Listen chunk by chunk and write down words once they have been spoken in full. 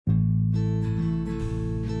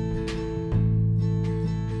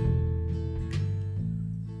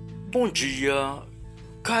Bom dia,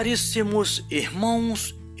 caríssimos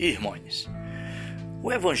irmãos e irmãs.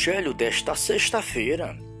 O Evangelho desta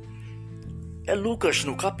sexta-feira é Lucas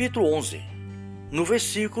no capítulo 11, no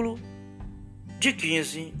versículo de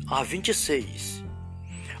 15 a 26.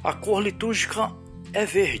 A cor litúrgica é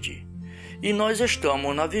verde e nós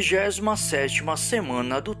estamos na 27ª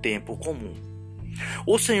semana do tempo comum.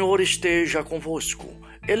 O Senhor esteja convosco,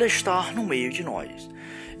 Ele está no meio de nós.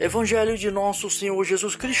 Evangelho de nosso Senhor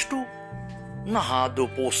Jesus Cristo, narrado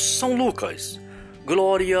por São Lucas.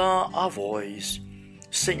 Glória a vós,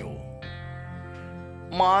 Senhor.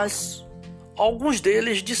 Mas alguns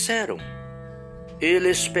deles disseram: Ele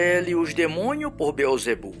expele os demônios por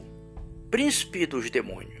Beelzebu, príncipe dos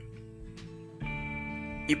demônios.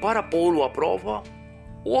 E para pô-lo à prova,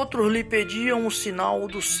 outros lhe pediam um sinal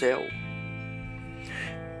do céu.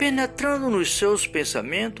 Penetrando nos seus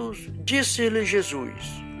pensamentos, disse-lhe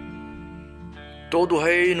Jesus: Todo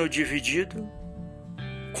reino dividido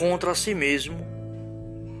contra si mesmo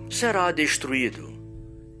será destruído,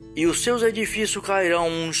 e os seus edifícios cairão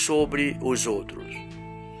uns sobre os outros.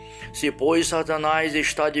 Se, pois, Satanás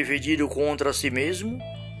está dividido contra si mesmo,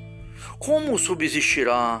 como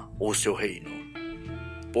subsistirá o seu reino?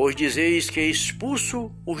 Pois dizeis que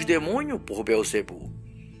expulso os demônios por Beelzebu.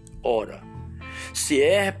 Ora, se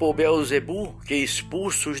é por Beelzebu que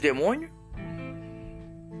expulso os demônios,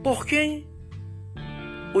 por quem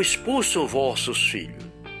o expulsam vossos filhos?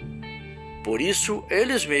 Por isso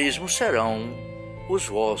eles mesmos serão os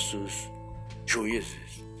vossos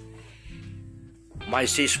juízes.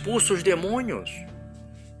 Mas se expulso os demônios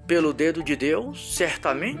pelo dedo de Deus,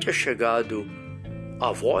 certamente é chegado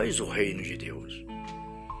a vós o reino de Deus.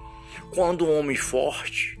 Quando um homem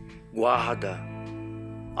forte guarda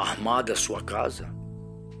armada a sua casa,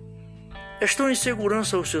 estão em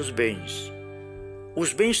segurança os seus bens,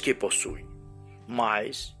 os bens que possui.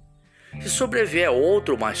 Mas, se sobrevier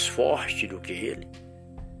outro mais forte do que ele,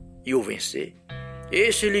 e o vencer,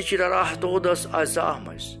 este lhe tirará todas as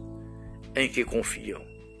armas em que confiam,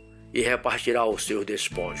 e repartirá os seus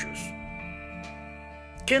despojos.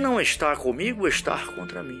 Quem não está comigo está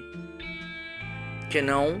contra mim. Quem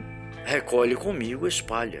não recolhe comigo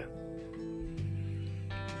espalha.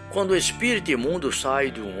 Quando o espírito imundo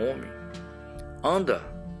sai de um homem, anda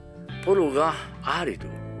por lugar árido,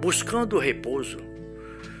 buscando repouso.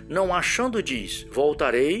 Não achando, diz: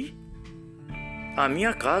 voltarei à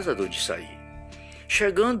minha casa de onde saí.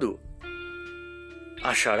 Chegando,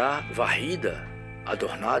 achará varrida,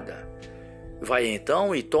 adornada. Vai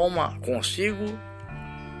então e toma consigo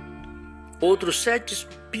outros 7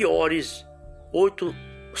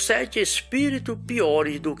 espíritos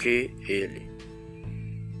piores do que ele.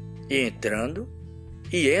 E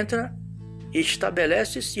entra e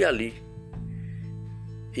estabelece-se ali.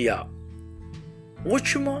 E a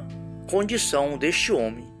última condição deste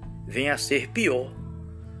homem vem a ser pior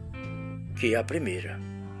que a primeira.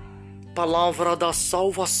 Palavra da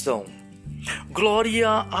salvação. Glória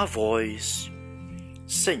a vós,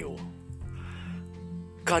 Senhor.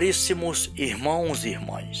 Caríssimos irmãos e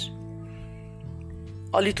irmãs,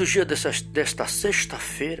 a liturgia desta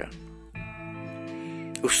sexta-feira,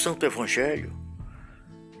 o Santo Evangelho,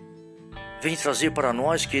 vem trazer para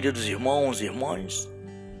nós, queridos irmãos e irmãs,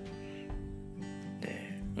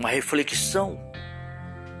 uma reflexão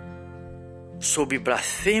sobre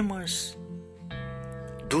blasfemas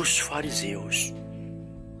dos fariseus,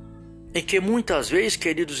 em que muitas vezes,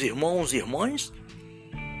 queridos irmãos e irmãs,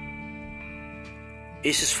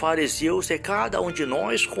 esses fariseus é cada um de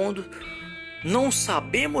nós quando não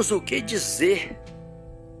sabemos o que dizer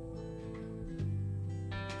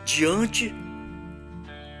diante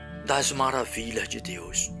das maravilhas de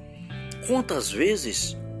Deus. Quantas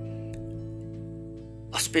vezes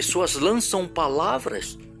as pessoas lançam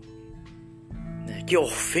palavras que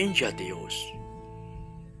ofendem a Deus.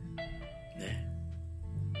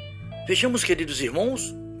 Vejamos, queridos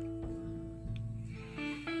irmãos,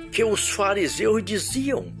 que os fariseus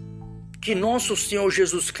diziam que nosso Senhor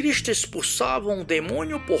Jesus Cristo expulsava um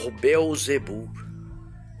demônio por Beelzebu.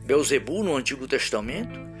 Beelzebu, no Antigo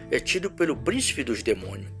Testamento, é tido pelo príncipe dos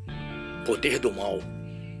demônios, poder do mal.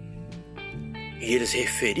 E eles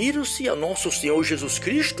referiram-se a nosso Senhor Jesus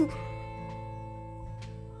Cristo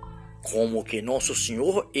como que nosso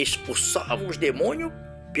Senhor expulsava os demônios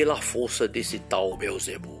pela força desse tal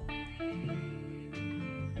Beelzebu.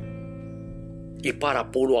 E para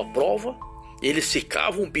pô-lo à prova, eles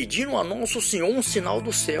ficavam pedindo a nosso Senhor um sinal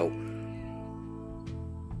do céu.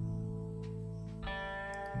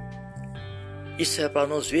 Isso é para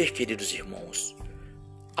nós ver, queridos irmãos,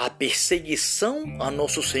 a perseguição a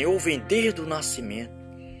nosso Senhor vem desde o nascimento.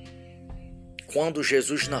 quando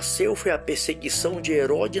Jesus nasceu, foi a perseguição de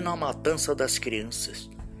Herodes na matança das crianças.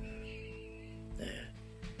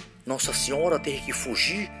 Nossa Senhora teve que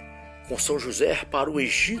fugir com São José para o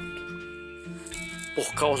Egito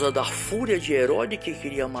por causa da fúria de Herodes, que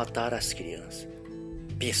queria matar as crianças,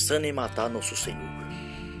 pensando em matar Nosso Senhor.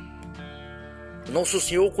 Nosso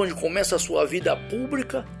Senhor, quando começa a sua vida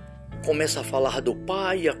pública, começa a falar do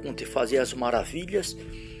Pai, a fazer as maravilhas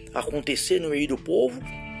acontecer no meio do povo,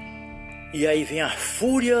 e aí vem a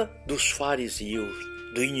fúria dos fariseus,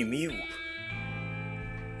 do inimigo,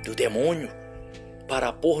 do demônio,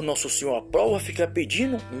 para pôr Nosso Senhor à prova, fica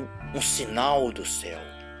pedindo um sinal do céu.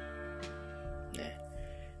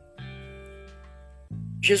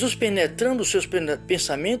 Jesus, penetrando os seus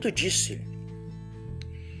pensamentos, disse: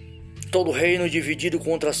 todo reino dividido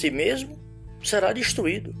contra si mesmo será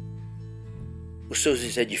destruído. Os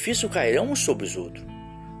seus edifícios cairão uns sobre os outros.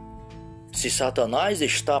 Se Satanás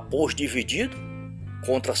está, pois, dividido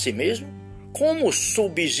contra si mesmo, como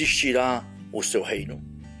subsistirá o seu reino?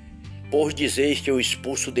 Pois dizeis que eu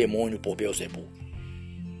expulso o demônio por Beelzebul.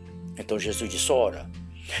 Então Jesus disse: ora,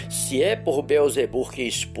 se é por Beelzebul que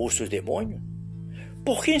expulso os demônios,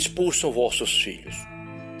 por que expulsam vossos filhos?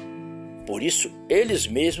 Por isso, eles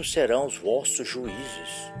mesmos serão os vossos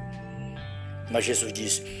juízes. Mas Jesus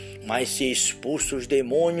diz: mas se expulso os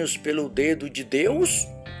demônios pelo dedo de Deus,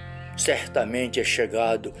 certamente é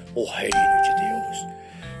chegado o reino de Deus.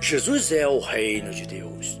 Jesus é o reino de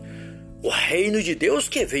Deus. O reino de Deus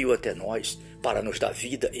que veio até nós para nos dar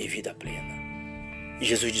vida e vida plena. E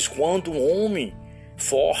Jesus diz: quando um homem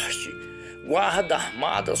forte guarda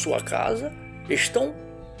armada a sua casa, estão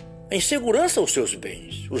em segurança os seus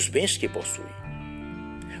bens, os bens que possui.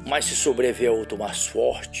 Mas se sobrevier outro mais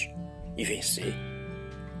forte e vencer,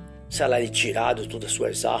 será lhe tirado todas as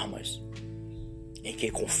suas armas, em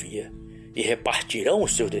quem confia, e repartirão o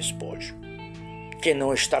seu despojo. Quem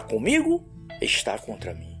não está comigo, está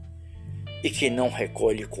contra mim, e quem não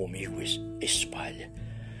recolhe comigo, espalha.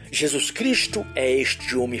 Jesus Cristo é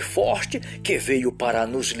este homem forte que veio para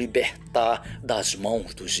nos libertar das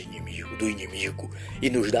mãos do inimigo e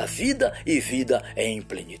nos dar vida e vida em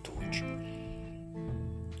plenitude.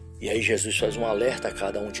 E aí Jesus faz um alerta a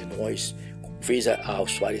cada um de nós, fez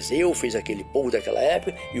aos fariseus, fez aquele povo daquela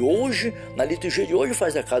época, e hoje, na liturgia de hoje,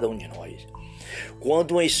 faz a cada um de nós.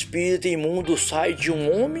 Quando um espírito imundo sai de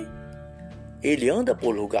um homem, ele anda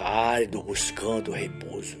por lugar árido buscando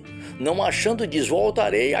repouso. Não achando, diz: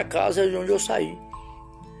 voltarei à casa de onde eu saí.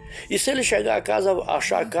 E se ele chegar a casa,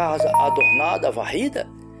 achar a casa adornada, varrida,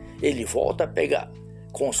 ele volta a pegar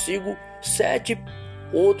consigo 7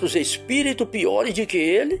 outros espíritos piores do que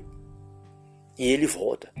ele, e ele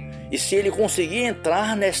volta. E se ele conseguir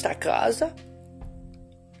entrar nesta casa,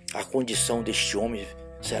 a condição deste homem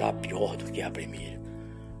será pior do que a primeira.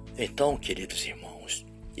 Então, queridos irmãos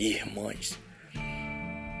e irmãs,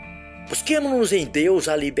 busquemos em Deus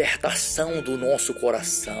a libertação do nosso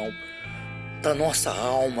coração, da nossa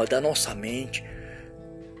alma, da nossa mente.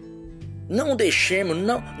 Não deixemos,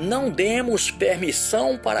 não demos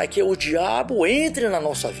permissão para que o diabo entre na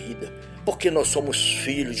nossa vida, porque nós somos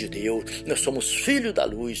filhos de Deus, nós somos filhos da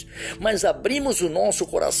luz, mas abrimos o nosso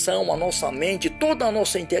coração, a nossa mente, toda a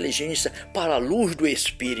nossa inteligência para a luz do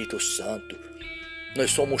Espírito Santo.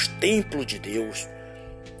 Nós somos templo de Deus.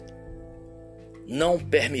 Não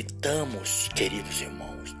permitamos, queridos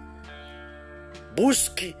irmãos,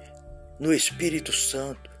 busque no Espírito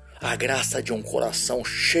Santo a graça de um coração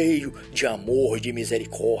cheio de amor e de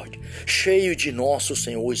misericórdia, cheio de nosso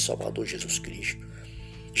Senhor e Salvador Jesus Cristo.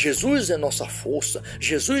 Jesus é nossa força,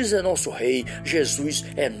 Jesus é nosso Rei, Jesus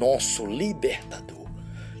é nosso libertador.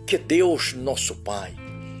 Que Deus, nosso Pai,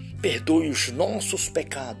 perdoe os nossos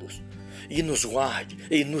pecados e nos guarde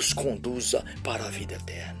e nos conduza para a vida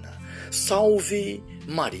eterna. Salve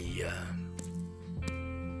Maria!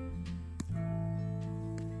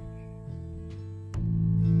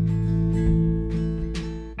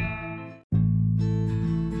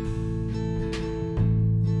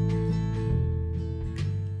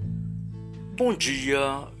 Bom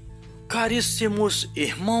dia, caríssimos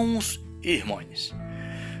irmãos e irmãs.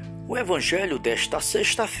 O Evangelho desta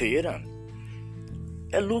sexta-feira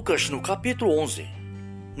é Lucas, no capítulo 11,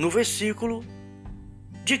 no versículo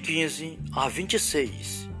de 15 a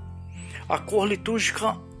 26. A cor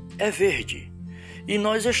litúrgica é verde e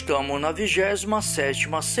nós estamos na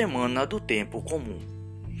 27ª semana do tempo comum.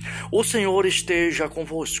 O Senhor esteja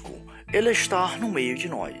convosco, Ele está no meio de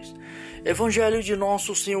nós. Evangelho de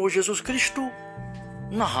nosso Senhor Jesus Cristo,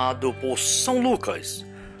 narrado por São Lucas.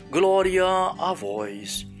 Glória a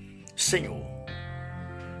vós, Senhor.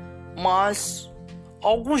 Mas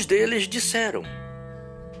alguns deles disseram: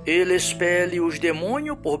 ele expele os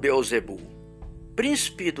demônios por Beelzebu,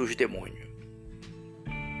 príncipe dos demônios.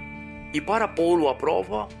 E para pô-lo à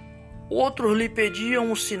prova, outros lhe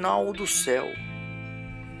pediam um sinal do céu.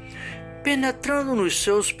 Penetrando nos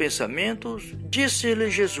seus pensamentos, disse-lhe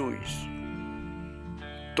Jesus: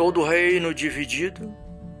 todo reino dividido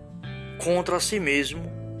contra si mesmo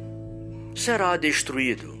será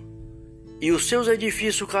destruído, e os seus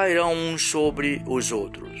edifícios cairão uns sobre os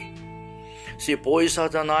outros. Se, pois,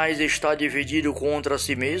 Satanás está dividido contra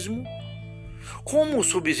si mesmo, como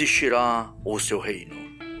subsistirá o seu reino?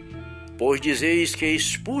 Pois dizeis que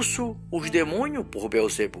expulso os demônios por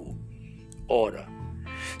Beelzebu. Ora,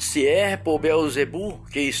 se é por Beelzebu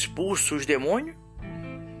que expulso os demônios,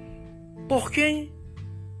 por quem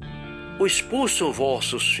o expulsam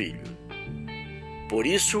vossos filhos? Por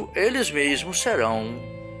isso, eles mesmos serão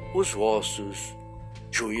os vossos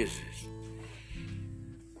juízes.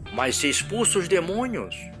 Mas se expulso os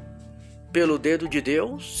demônios pelo dedo de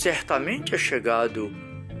Deus, certamente é chegado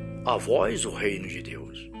a vós o reino de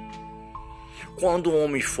Deus. Quando um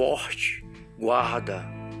homem forte guarda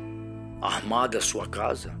armada a sua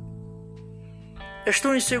casa,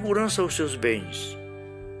 estão em segurança os seus bens,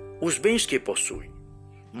 os bens que possui.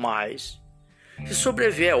 Mas, se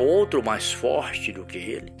sobrevier outro mais forte do que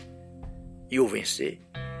ele, e o vencer,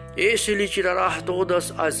 este lhe tirará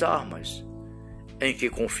todas as armas em que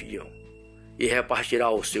confiam, e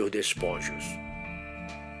repartirá os seus despojos.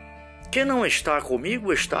 Quem não está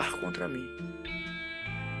comigo está contra mim.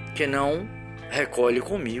 Quem não recolhe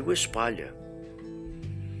comigo espalha.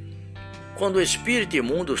 Quando o espírito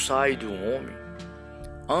imundo sai de um homem,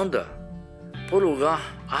 anda por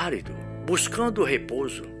lugar árido, buscando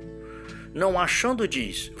repouso. Não achando,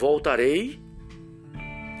 diz: voltarei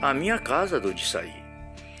à minha casa de onde saí.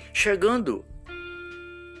 Chegando,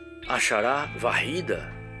 achará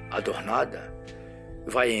varrida, adornada.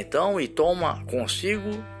 Vai então e toma consigo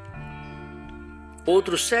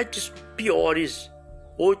outros 7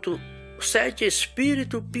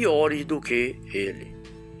 espíritos piores do que ele.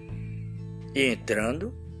 E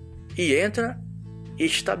entra e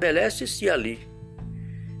estabelece-se ali.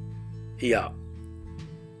 E a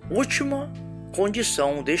última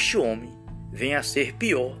condição deste homem vem a ser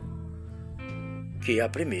pior que a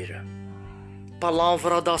primeira.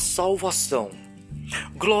 Palavra da salvação.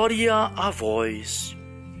 Glória a vós,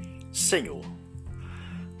 Senhor.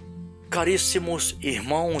 Caríssimos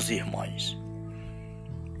irmãos e irmãs,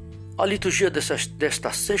 a liturgia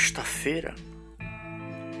desta sexta-feira,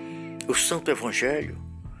 o Santo Evangelho,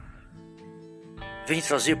 vem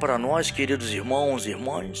trazer para nós, queridos irmãos e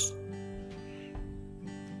irmãs,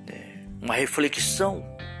 uma reflexão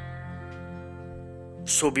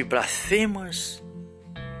sobre blasfemas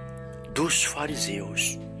dos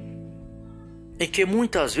fariseus, em que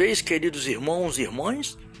muitas vezes, queridos irmãos e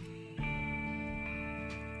irmãs,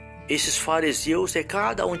 esses fariseus é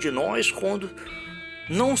cada um de nós quando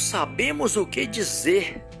não sabemos o que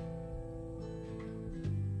dizer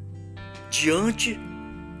diante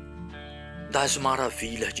das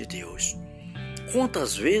maravilhas de Deus.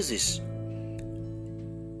 Quantas vezes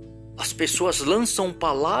as pessoas lançam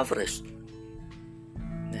palavras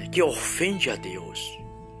que ofendem a Deus.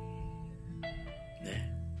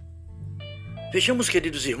 Vejamos,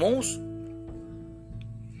 queridos irmãos,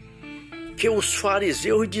 que os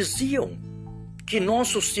fariseus diziam que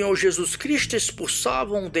nosso Senhor Jesus Cristo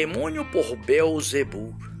expulsava um demônio por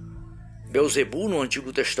Beelzebu. Beelzebu, no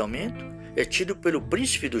Antigo Testamento, é tido pelo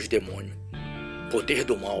príncipe dos demônios, poder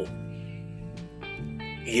do mal.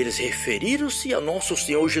 E eles referiram-se a nosso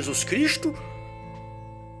Senhor Jesus Cristo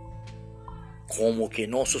como que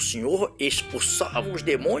nosso Senhor expulsava os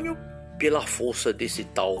demônios pela força desse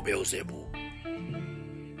tal Beelzebu.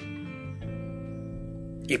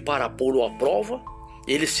 E para pô-lo à prova,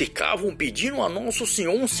 eles ficavam pedindo a nosso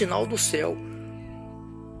Senhor um sinal do céu.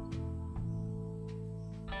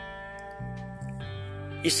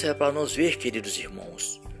 Isso é para nós ver, queridos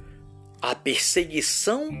irmãos, a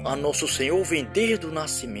perseguição a nosso Senhor vem desde o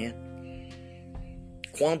nascimento.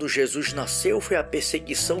 Quando Jesus nasceu, foi a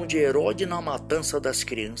perseguição de Herodes na matança das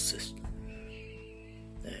crianças.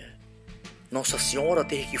 Nossa Senhora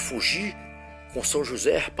teve que fugir com São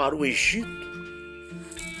José para o Egito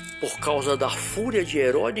por causa da fúria de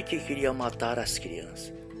Herodes, que queria matar as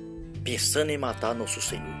crianças, pensando em matar nosso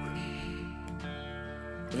Senhor.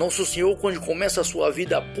 Nosso Senhor, quando começa a sua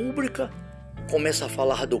vida pública, começa a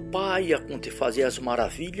falar do Pai, a fazer as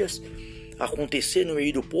maravilhas, acontecer no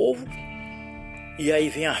meio do povo, e aí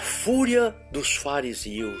vem a fúria dos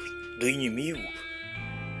fariseus, do inimigo,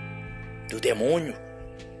 do demônio,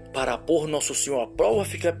 para pôr nosso Senhor à prova,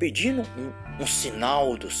 fica pedindo um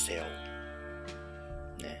sinal do céu.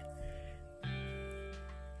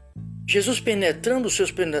 Jesus, penetrando os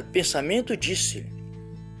seus pensamentos, disse: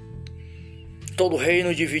 todo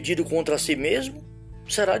reino dividido contra si mesmo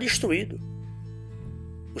será destruído.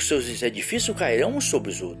 Os seus edifícios cairão uns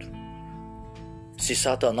sobre os outros. Se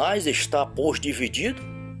Satanás está, pois, dividido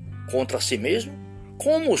contra si mesmo,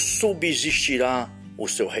 como subsistirá o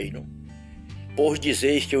seu reino? Pois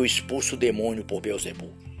dizeis que eu expulso o demônio por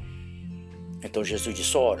Beelzebul. Então Jesus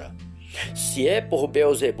disse: ora, se é por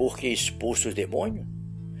Beelzebul que expulsa os demônios,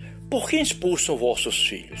 por que expulsam vossos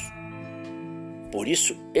filhos? Por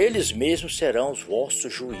isso, eles mesmos serão os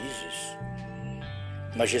vossos juízes.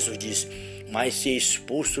 Mas Jesus diz: mas se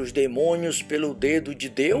expulsa os demônios pelo dedo de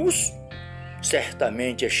Deus,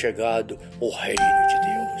 certamente é chegado o reino de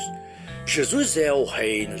Deus. Jesus é o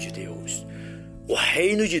reino de Deus. O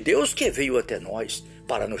reino de Deus que veio até nós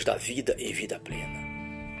para nos dar vida e vida plena.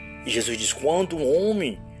 E Jesus diz: quando um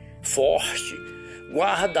homem forte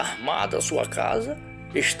guarda armada a sua casa,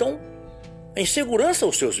 estão em segurança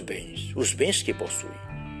os seus bens, os bens que possui.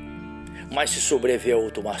 Mas se sobrevier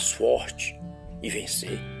outro mais forte e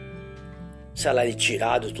vencer, será lhe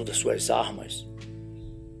tirado todas as suas armas,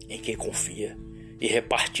 em quem confia, e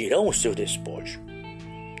repartirão o seu despojo.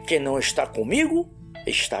 Quem não está comigo,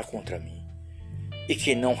 está contra mim, e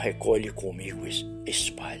quem não recolhe comigo,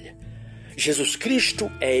 espalha. Jesus Cristo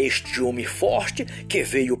é este homem forte que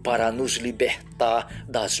veio para nos libertar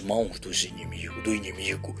das mãos do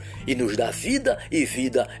inimigo e nos dar vida e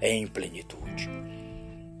vida em plenitude.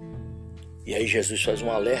 E aí Jesus faz um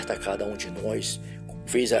alerta a cada um de nós,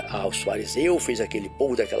 fez aos fariseus, fez aquele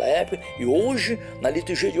povo daquela época, e hoje, na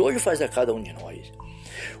liturgia de hoje, faz a cada um de nós.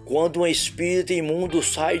 Quando um espírito imundo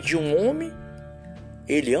sai de um homem,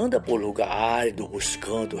 ele anda por lugar árido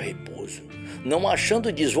buscando repouso. Não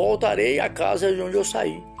achando, diz: voltarei à casa de onde eu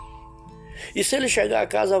saí. E se ele chegar a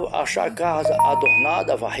casa, achar a casa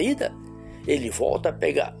adornada, varrida, ele volta a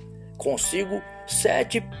pegar consigo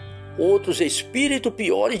 7 outros espíritos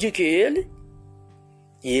piores do que ele,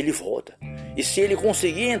 e ele volta. E se ele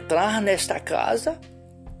conseguir entrar nesta casa,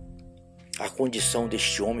 a condição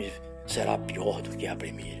deste homem será pior do que a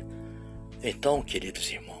primeira. Então,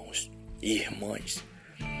 queridos irmãos e irmãs,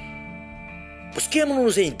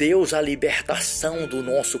 busquemos em Deus a libertação do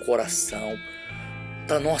nosso coração,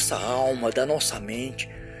 da nossa alma, da nossa mente.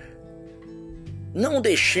 Não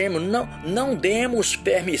deixemos, não demos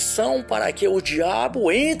permissão para que o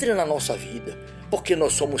diabo entre na nossa vida, porque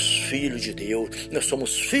nós somos filhos de Deus, nós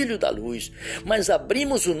somos filhos da luz, mas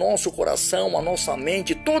abrimos o nosso coração, a nossa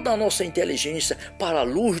mente, toda a nossa inteligência para a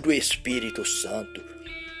luz do Espírito Santo.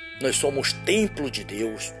 Nós somos templo de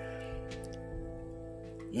Deus.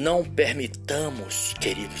 Não permitamos,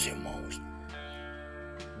 queridos irmãos,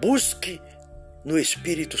 busque no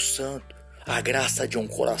Espírito Santo a graça de um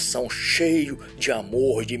coração cheio de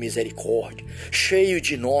amor, de misericórdia, cheio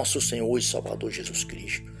de nosso Senhor e Salvador Jesus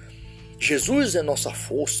Cristo. Jesus é nossa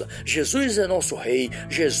força, Jesus é nosso Rei,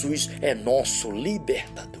 Jesus é nosso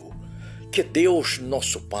libertador. Que Deus,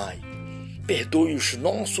 nosso Pai, perdoe os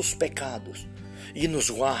nossos pecados e nos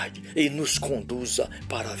guarde e nos conduza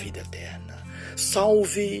para a vida eterna.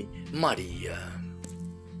 Salve Maria!